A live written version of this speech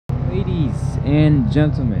Ladies and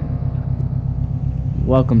gentlemen,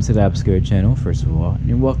 welcome to the Obscure channel, first of all,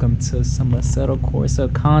 and welcome to some Assetto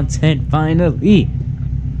Corsa content, finally!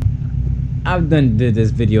 I've did this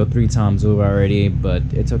video 3 times over already, but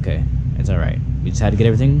it's okay. It's alright. We just had to get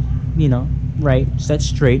everything, right, set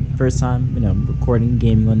straight. First time, recording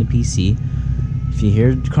gaming on the PC. If you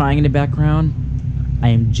hear crying in the background, I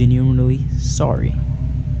am genuinely sorry.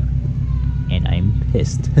 And I'm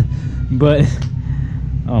pissed. But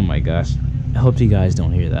oh my gosh, I hope you guys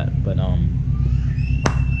don't hear that. But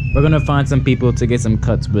we're gonna find some people to get some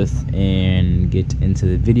cuts with and get into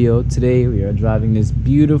the video. Today we are driving this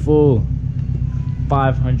beautiful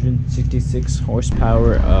 566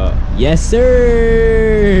 horsepower yes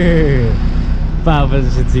sir,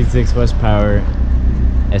 566 horsepower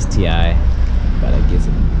STI. Gotta get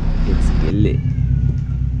lit.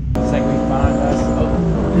 It's like we found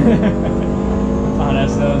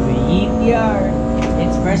ourselves a EPR.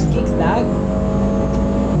 It's fresh kicks, dog.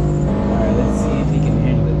 Alright, let's see if he can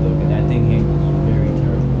handle it though, because that thing handles very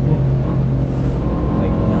terrible.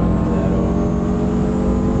 Like, not at all.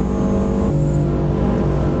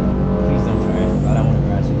 Please don't crash, but I don't want to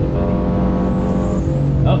crash with you, buddy.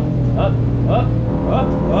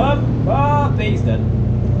 Up! He's dead.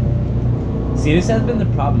 See, this has been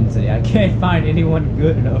the problem today. I can't find anyone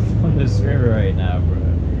good enough on the server right now, bro.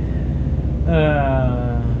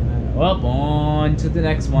 Well, on to the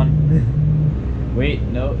next one. Wait,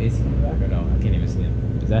 no, is he coming back or no? I can't even see him.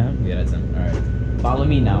 Is that him? Yeah, that's him. Alright. Follow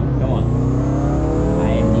me now. Come on. I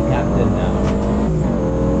am the captain now.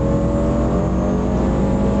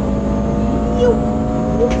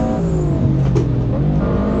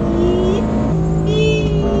 He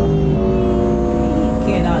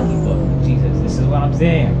cannot keep up. Jesus, this is what I'm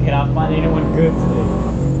saying. I cannot find anyone good today.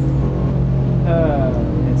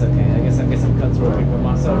 It's okay. I guess I'll get some cuts right for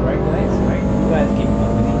myself, right, guys? Right? You guys keep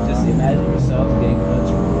company. Just imagine yourself getting cuts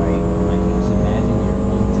right. Like, just imagine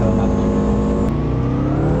you're telling out the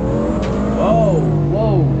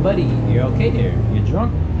whoa, buddy. You're okay there? You're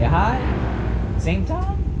drunk? You're high? Same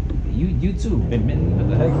time? You too. What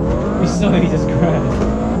the heck? You saw me just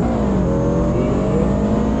crashed.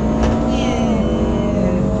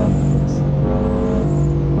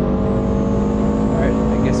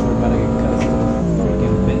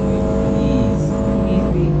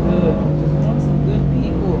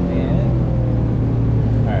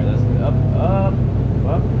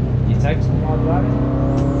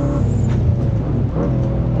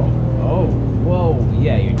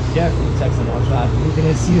 Definitely texting while driving. You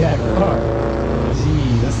didn't see that car.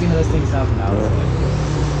 Gee, let's see how this thing sounds now. This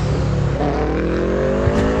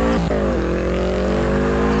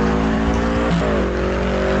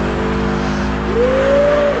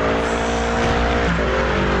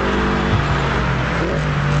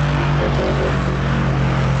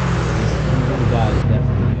guy is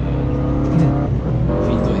definitely if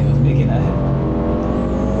he thought he was making that.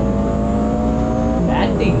 That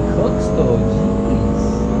thing cooks though, geez.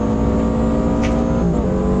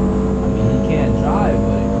 Drive,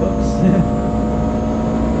 but it cooks.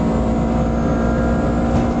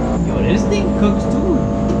 Yo, this thing cooks too.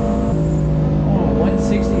 Oh,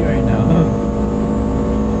 160 right now.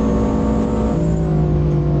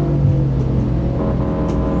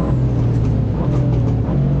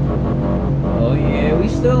 Oh yeah, we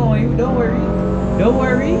still on you. Don't worry. Don't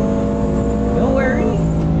worry. Don't worry.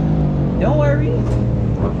 Don't worry.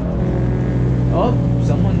 Oh,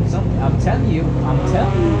 I'm telling you.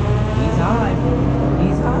 He's high.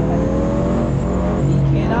 He's high. He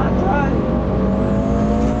cannot drive.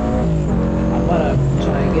 I'm about to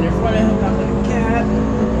try and get in front of him after the cab.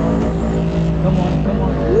 Come on.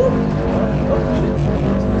 Woo. Oh, shit.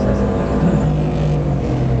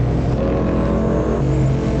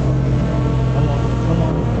 Come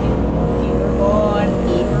on.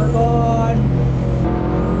 Keep her going.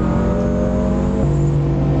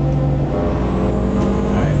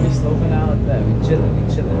 Alright, we sloping out like that. We chilling.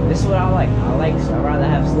 This is what I like. I'd rather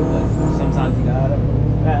have slow, but sometimes you gotta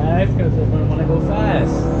fast because I want to go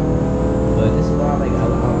fast. But this is what I like. I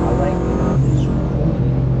like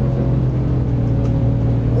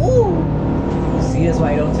ooh! See, that's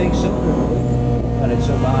why you don't take shoulder. Gotta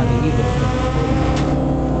chill behind the either.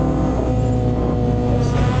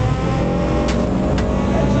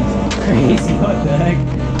 That's crazy. What the heck?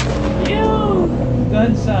 Ew!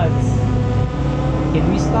 Gunshots. Can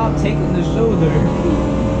we stop taking the shoulder?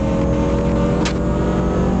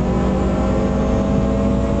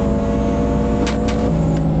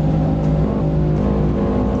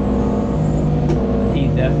 He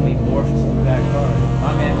definitely morphed through that car.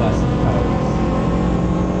 My man got some powers.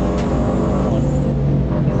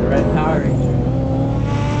 He's a red Power Ranger.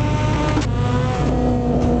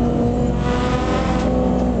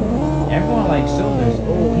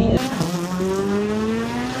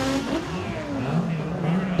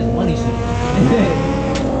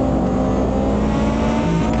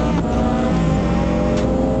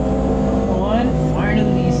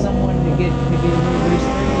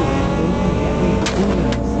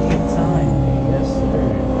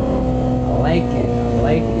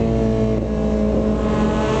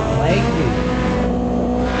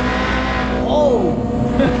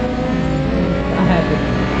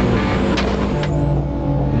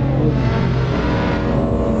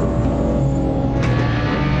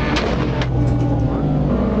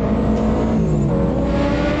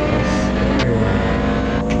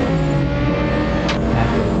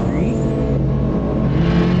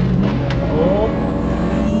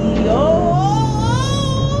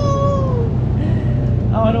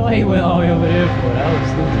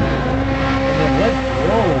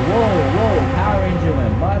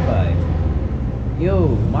 Yo,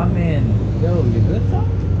 my man, yo, you good, fella?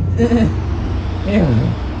 Yeah.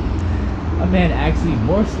 My man actually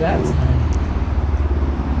morphed that time.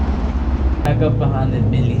 Back up behind the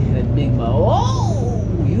Billy, that big boy. Oh,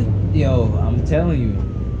 yo, I'm telling you.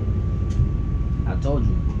 I told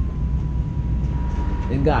you.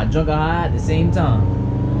 They got drunk and high at the same time.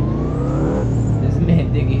 This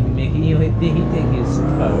man think he think he's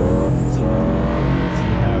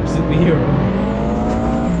superhero.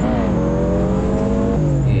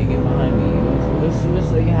 Yeah, get behind me. We'll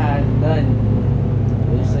show you how it's done.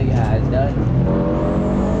 We'll show you how it's done.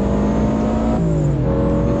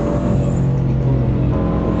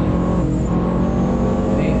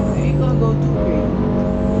 They ain't gonna go too crazy.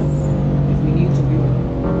 If we need to be.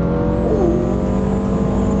 Ooh.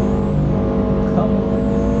 Come on.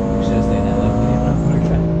 Should have stayed in that left lane.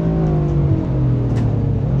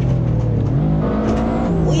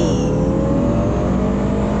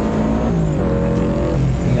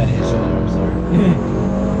 You gotta hit shoulder, I'm sorry.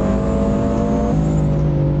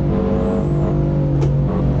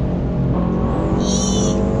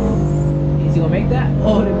 Is he gonna make that?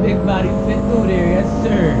 Oh, the big body fit through there, yes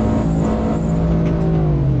sir.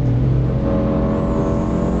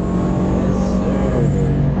 Yes sir.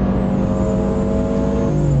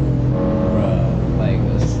 Bruh, like,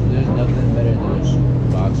 there's nothing better than a super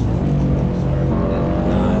boxer.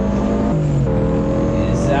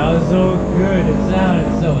 It sounds so good. It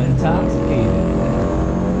sounded so intoxicated.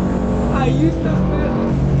 I used to feel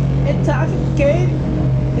intoxicated.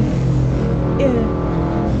 Yeah.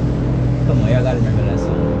 Come on, y'all gotta remember that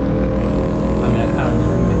song. I mean, I kind of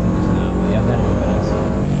remember this now, but y'all gotta remember that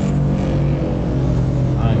song.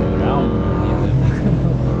 I don't remember that.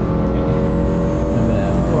 Remember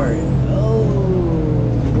that part. Oh,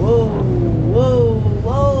 whoa, whoa,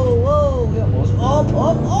 whoa, whoa. We almost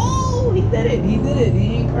oh, he did it. He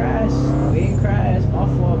didn't crash. We didn't crash. My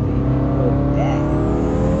fault, baby. But that.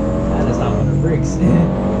 I just hop on the brakes. It's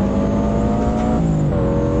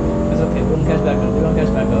okay. We're gonna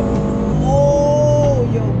catch back up. Oh,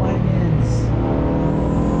 yo, my man's.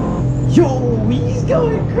 Yo, he's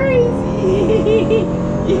going crazy.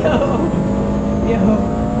 Yo,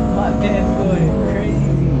 my man's going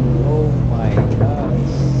crazy. Oh my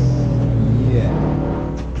gosh. Yeah.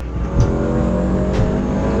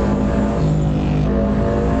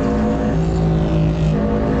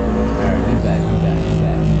 Alright, be back.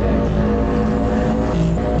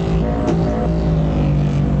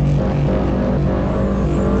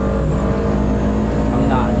 I'm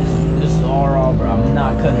not, this is all raw, bro. I'm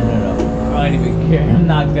not cutting it up. I don't even care. I'm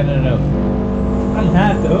not cutting it up. I'm gonna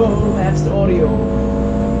have to, that's the audio.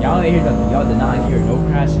 Y'all didn't hear nothing. Y'all did not hear no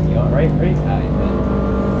crashing. Y'all, right? Alright,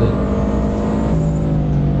 good.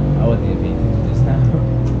 I wasn't even paying attention just now.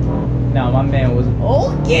 Now, my man was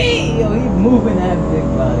okay. Yo, he's moving that big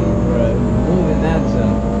body, bro. He's moving that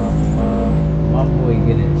jump. My boy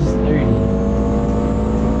getting sturdy.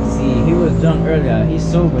 See, he was drunk earlier. He's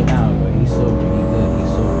sober now, bro. He's sober. He's good. He's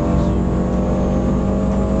sober.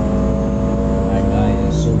 That guy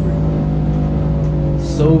is sober.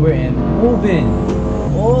 Sober and moving.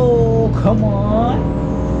 Oh, come on.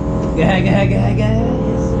 Yes,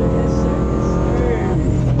 sir.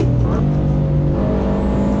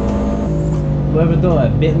 Whoever thought a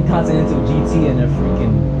Bentley Continental GT and a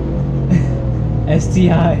freaking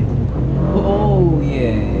STI. Oh,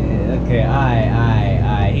 yeah. Okay,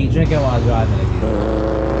 I. He drinking while driving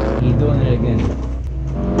again. He doing it again.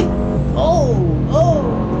 Oh.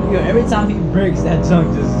 Yo, every time he brakes, that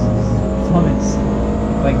junk just plummets.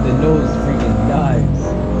 Like the nose freaking dives.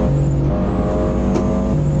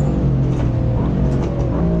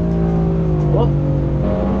 Oh.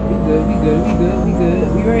 We good.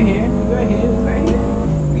 We right here.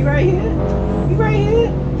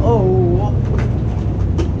 Oh.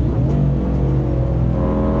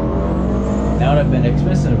 That would have been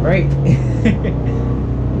expensive to break.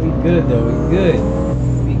 We good though.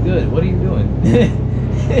 We good. What are you doing?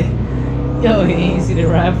 Yo, he ain't see the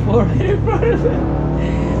RAV4 right in front of him.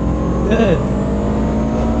 Good.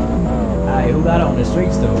 Alright, who got it on the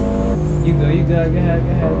streets though? You good. Go ahead.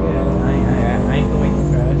 I ain't gonna make you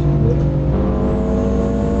crash. You good.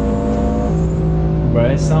 Bro,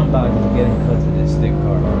 it's something about getting cut to this stick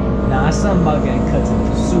car, bro. Nah, it's something about getting cut to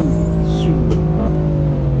the shoe.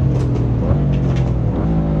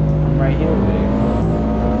 I'm right here with it.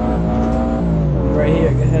 Right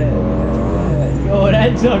here, go ahead. Yo, that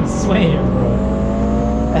junk's swaying, bro.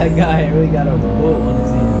 That guy really got a bull on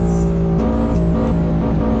his hands.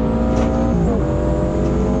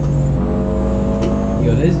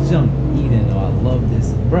 Yo, this junk eating, though. I love this.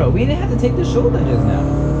 Bro, we didn't have to take the shoulder just now.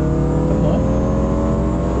 Come on.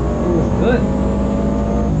 It was good.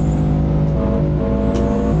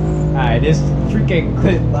 second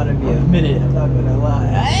clip about to be a minute. I'm not gonna lie.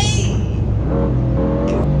 Hey,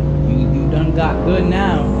 you done got good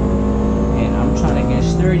now, and I'm trying to get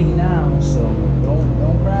sturdy now. So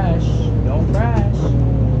don't crash. Don't crash.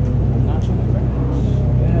 I'm not trying to crash.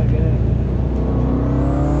 Go ahead, go ahead.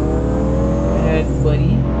 Go ahead,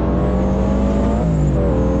 buddy.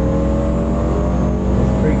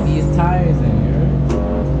 Let's break these tires in here.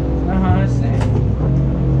 Understand?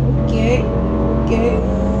 Okay. Okay.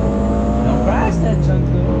 Don't crash that junk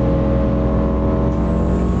though.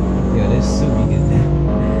 Yo, this Subi get that.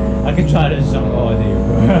 I could try this junk all day,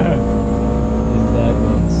 bro. This that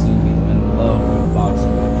one Subi. I'm in love with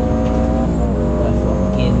boxer. That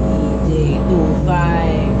fucking EJ25.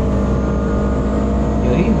 Yo,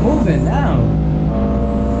 he moving now.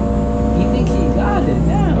 He think he got it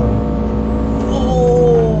now.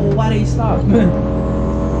 Oh, why did he stop?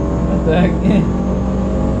 What the heck?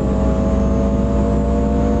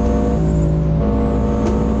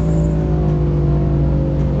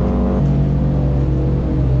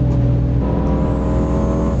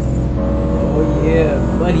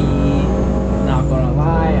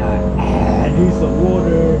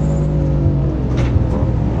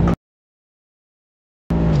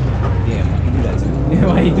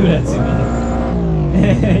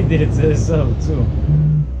 He did it to himself too.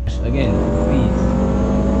 Again, please.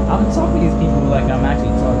 I'm talking to these people like I'm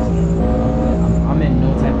actually talking to them. I'm in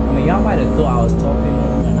no type. I mean, y'all might have thought I was talking to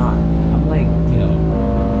them or not. I'm like, you know,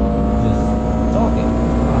 just talking.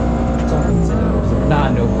 I'm talking to them. So not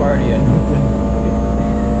no party or nothing.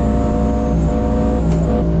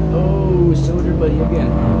 Oh, shoulder buddy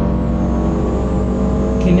again.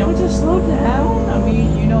 Can y'all just slow down? I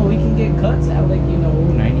mean, you know, we can get cuts at like, you know,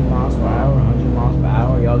 90 miles per hour, 100 miles per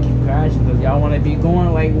hour. Y'all keep crashing because y'all want to be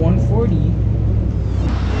going like 140.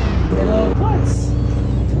 Get little cuts.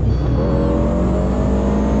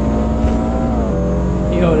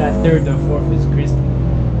 Yo, that third to fourth is crispy.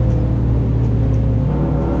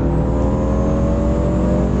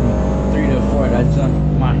 From 3 to 4, that jump,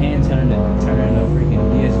 my hand turning a freaking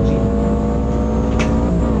DSG.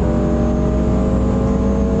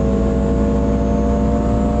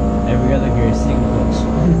 Every other gear is single clutch.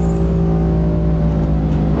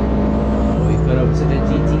 Oh, we cut up to the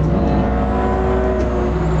GT3.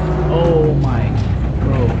 Oh my,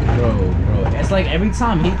 bro. It's like every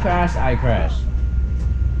time he crashed, I crash.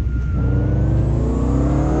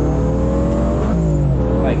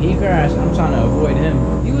 Like he crashed, I'm trying to avoid him.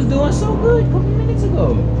 He was doing so good a couple minutes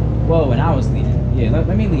ago. Well, when I was leading. Yeah, let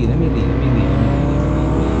me lead.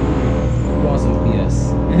 We're on some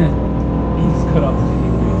BS. He just cut off the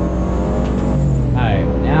GT3. Alright,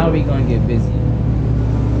 now we're gonna get busy.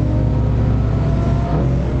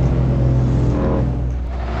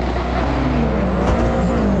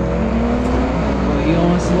 Oh, you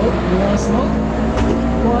want smoke? You want smoke?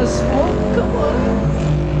 You want smoke? Come on.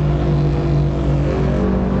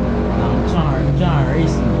 No, I'm trying to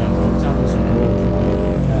race you. I'm trying to some roll.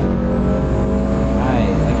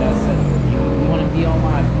 Alright, like I said, you wanna be on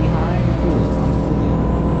my behind? Cool, I'm cool.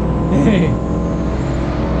 Hey.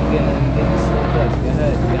 Get this slow clutch.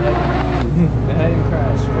 Go ahead and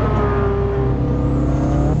crash.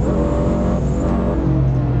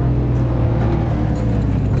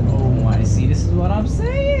 Oh my, see, this is what I'm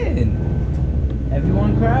saying.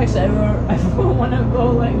 Everyone crash. Everyone wanna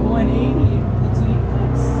go like 180 between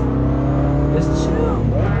clicks. Just chill,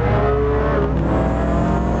 bro.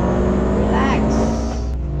 Relax.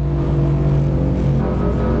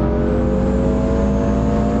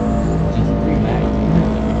 GT3 Max.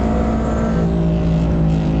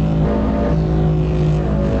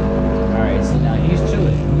 Now he's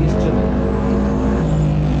chilling.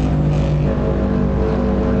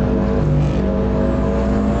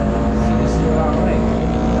 See, this is what I like.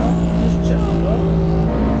 Just chill, bro.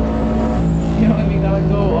 You know, we gotta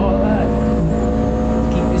go all that.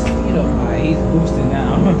 Keep his speed up. Alright, he's boosting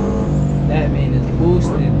now. That man is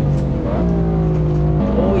boosting.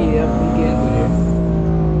 Oh yeah, we getting through there.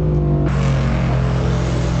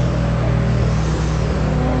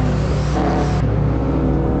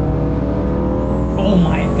 Oh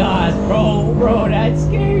my gosh, bro, that's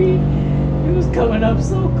scary. It was coming up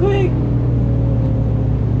so quick.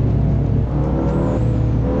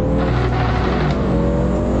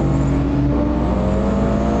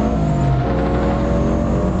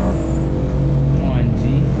 Come on, G.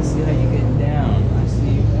 Let's see how you get down. I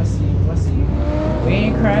see you. We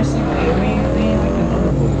ain't crashing. We ain't like the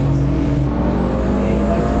other boys. We ain't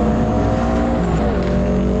like the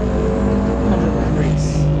other brakes.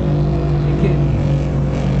 You kidding me?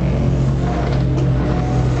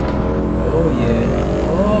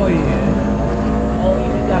 Oh yeah.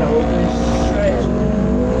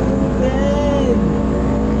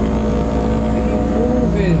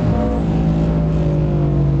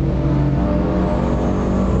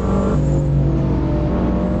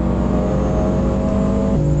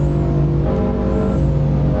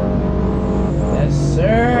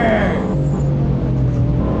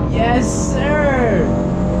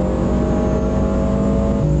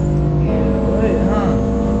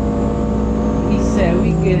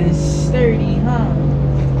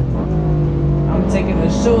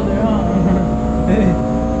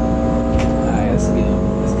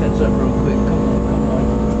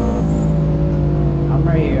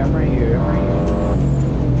 I'm right here.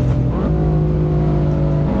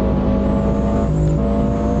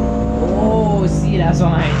 Oh, see, that's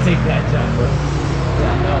why I ain't take that jump, bro.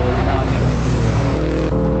 Yeah, no, it's not me.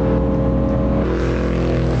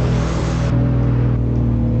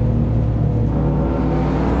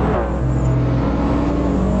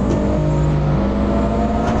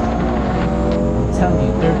 I'm telling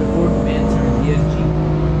you, third to fourth man turn ESG.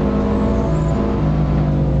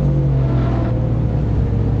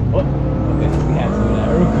 Oh, okay, we have to do that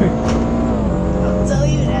real quick. I'll tell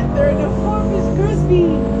you, that third and fourth is crispy.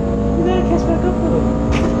 We gotta catch back up with it.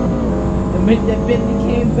 The Bentley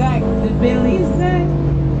came back. The Bentley is back.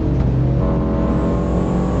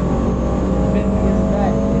 The Bentley is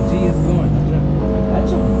back. The G is going. I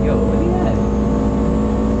jumped. Yo, what do you have?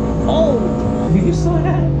 Oh, you saw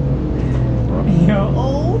that? Yo,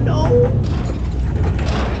 oh no.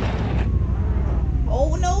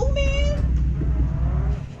 Oh no, man.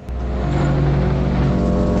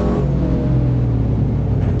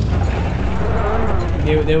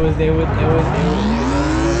 There was Is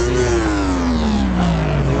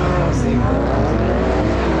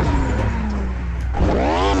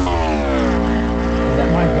that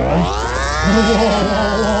my car?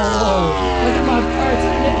 Whoa. Look at my parts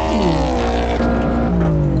empty.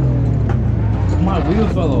 My wheel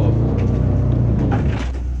fell off.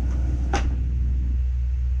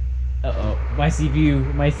 Uh-oh. My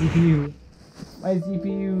CPU,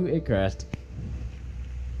 it crashed.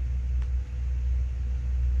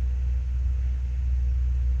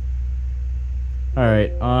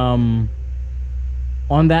 Alright, on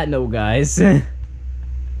that note, guys.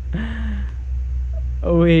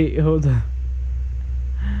 Oh wait, hold up.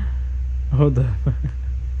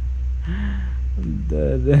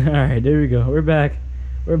 Alright, there we go. We're back.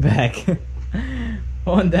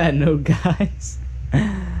 On that note, guys,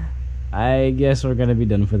 I guess we're gonna be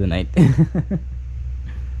done for the night. I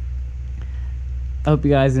hope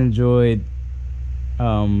you guys enjoyed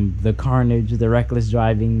the carnage, the reckless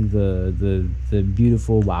driving, the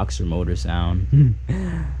beautiful boxer motor sound.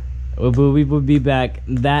 We will be back.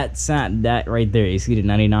 That sound, that right there exceeded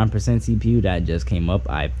 99% CPU. That just came up.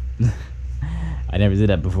 I never did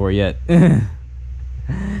that before yet.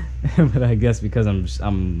 But I guess because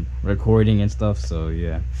I'm recording and stuff, so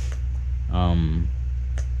yeah. Alright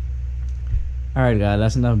guys,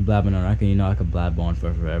 that's enough blabbing on. I could blab on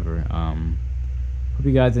for forever. Hope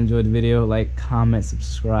you guys enjoyed the video. Like, comment,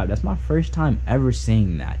 subscribe. That's my first time ever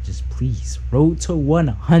saying that. Just please, road to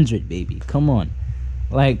 100, baby. Come on.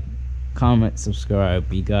 Like, comment, subscribe.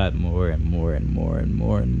 We got more and more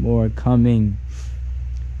coming.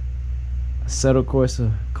 Assetto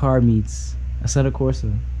Corsa car meets. Assetto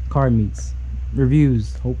Corsa car meets.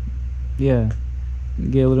 Reviews. Hope, yeah,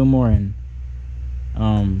 get a little more in.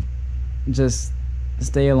 Just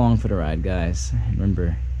stay along for the ride, guys.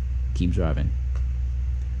 Remember, keep driving.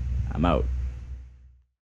 I'm out.